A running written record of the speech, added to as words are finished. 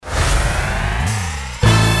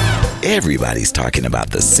Everybody's talking about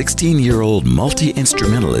the 16-year-old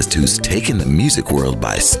multi-instrumentalist who's taken the music world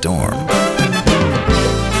by storm.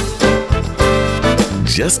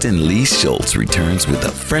 Justin-Lee Schultz returns with a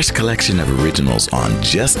fresh collection of originals on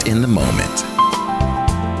Just in the Moment.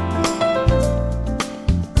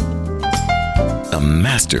 A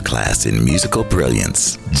masterclass in musical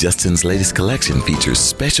brilliance. Justin's latest collection features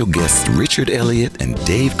special guests Richard Elliot and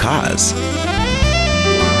Dave Koz.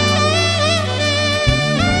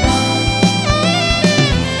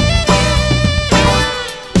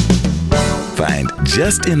 Find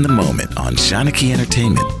Just in the Moment on Shanachie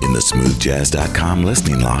Entertainment, in the smoothjazz.com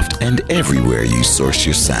listening loft, and everywhere you source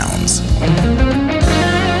your sounds.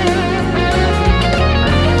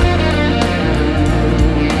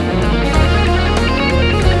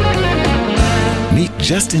 Meet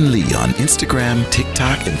Justin-Lee on Instagram,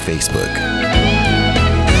 TikTok, and Facebook.